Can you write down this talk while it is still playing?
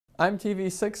I'm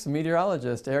TV6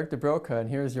 meteorologist Eric DeBroca, and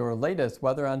here's your latest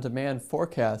Weather on Demand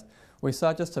forecast. We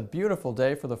saw just a beautiful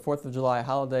day for the 4th of July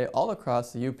holiday all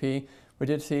across the UP. We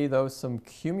did see, though, some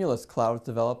cumulus clouds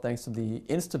develop thanks to the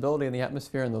instability in the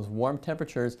atmosphere and those warm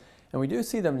temperatures. And we do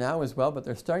see them now as well, but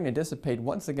they're starting to dissipate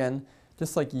once again,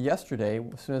 just like yesterday,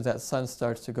 as soon as that sun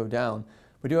starts to go down.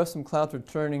 We do have some clouds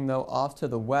returning, though, off to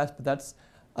the west, but that's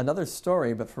another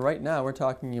story. But for right now, we're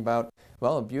talking about,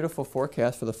 well, a beautiful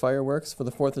forecast for the fireworks for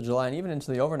the 4th of July and even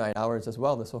into the overnight hours as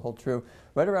well. This will hold true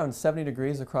right around 70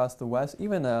 degrees across the west,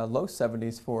 even low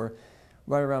 70s for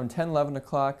right around 10, 11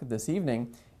 o'clock this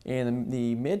evening. And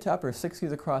the mid to upper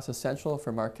 60s across the central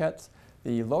for Marquette.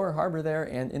 The lower harbor there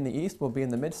and in the east will be in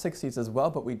the mid 60s as well,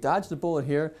 but we dodged a bullet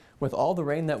here with all the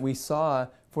rain that we saw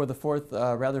for the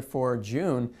 4th, for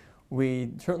June.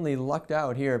 We certainly lucked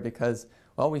out here because,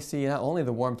 well, we see not only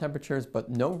the warm temperatures, but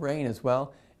no rain as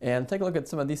well. And take a look at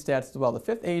some of these stats as well. The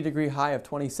fifth 80-degree high of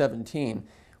 2017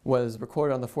 was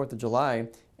recorded on the 4th of July.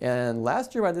 And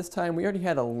last year by this time, we already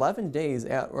had 11 days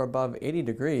at or above 80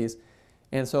 degrees.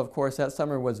 And so, of course, that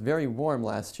summer was very warm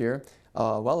last year,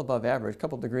 well above average, a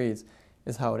couple degrees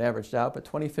is how it averaged out. But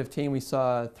 2015, we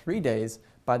saw 3 days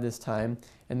by this time,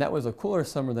 and that was a cooler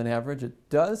summer than average. It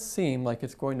does seem like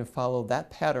it's going to follow that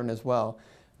pattern as well.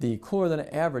 The cooler than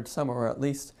average summer, or at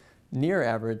least near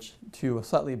average to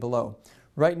slightly below.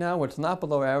 Right now, what's not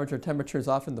below average are temperatures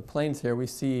off in the plains here. We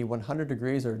see 100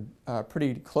 degrees or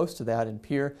pretty close to that in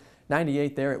Pierre,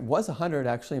 98 there. It was 100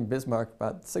 actually in Bismarck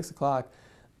about 6 o'clock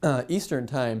Eastern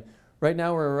time. Right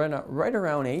now we're right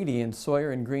around 80 in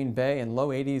Sawyer and Green Bay and low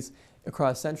 80s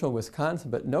across central Wisconsin.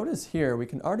 But notice here we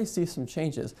can already see some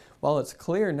changes. While it's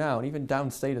clear now and even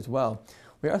downstate as well,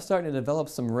 we are starting to develop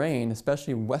some rain,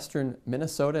 especially in western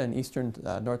Minnesota and eastern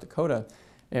North Dakota.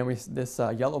 And this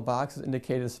yellow box is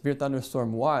indicated a severe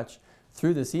thunderstorm watch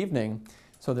through this evening.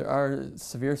 So there are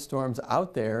severe storms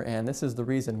out there, and this is the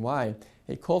reason why.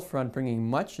 A cold front bringing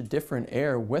much different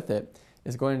air with it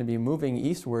is going to be moving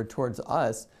eastward towards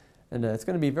us. And it's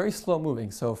going to be very slow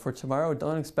moving. So for tomorrow,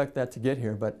 don't expect that to get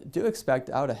here, but do expect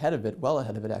out ahead of it, well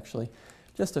ahead of it actually,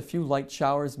 just a few light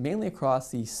showers, mainly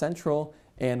across the central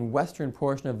and western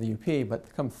portion of the UP. But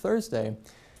come Thursday,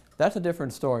 that's a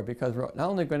different story because we're not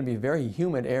only going to be very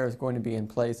humid air is going to be in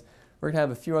place, we're going to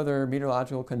have a few other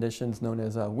meteorological conditions known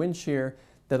as wind shear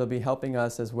that'll be helping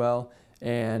us as well.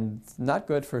 And not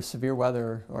good for severe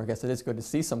weather, or I guess it is good to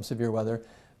see some severe weather.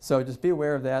 So just be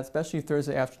aware of that, especially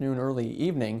Thursday afternoon, early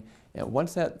evening. And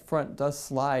once that front does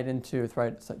slide into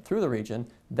through the region,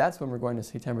 that's when we're going to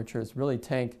see temperatures really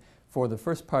tank for the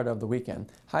first part of the weekend.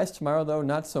 Highs tomorrow, though,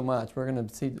 not so much. We're going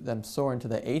to see them soar into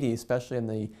the 80s, especially in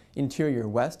the interior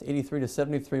west. 83 to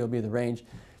 73 will be the range.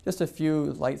 Just a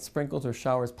few light sprinkles or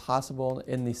showers possible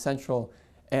in the central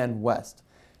and west.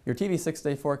 Your TV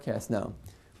 6-day forecast now.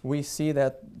 We see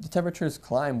that the temperatures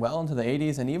climb well into the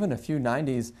 80s and even a few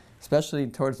 90s, especially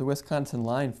towards the Wisconsin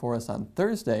line for us on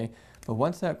Thursday. But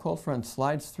once that cold front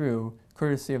slides through,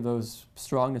 courtesy of those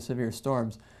strong to severe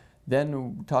storms,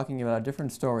 then we're talking about a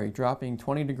different story, dropping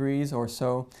 20 degrees or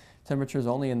so. Temperatures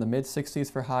only in the mid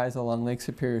 60s for highs along Lake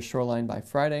Superior shoreline by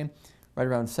Friday, right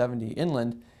around 70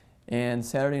 inland. And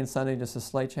Saturday and Sunday, just a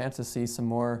slight chance to see some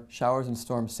more showers and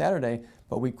storms Saturday,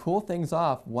 but we cool things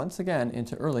off once again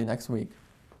into early next week.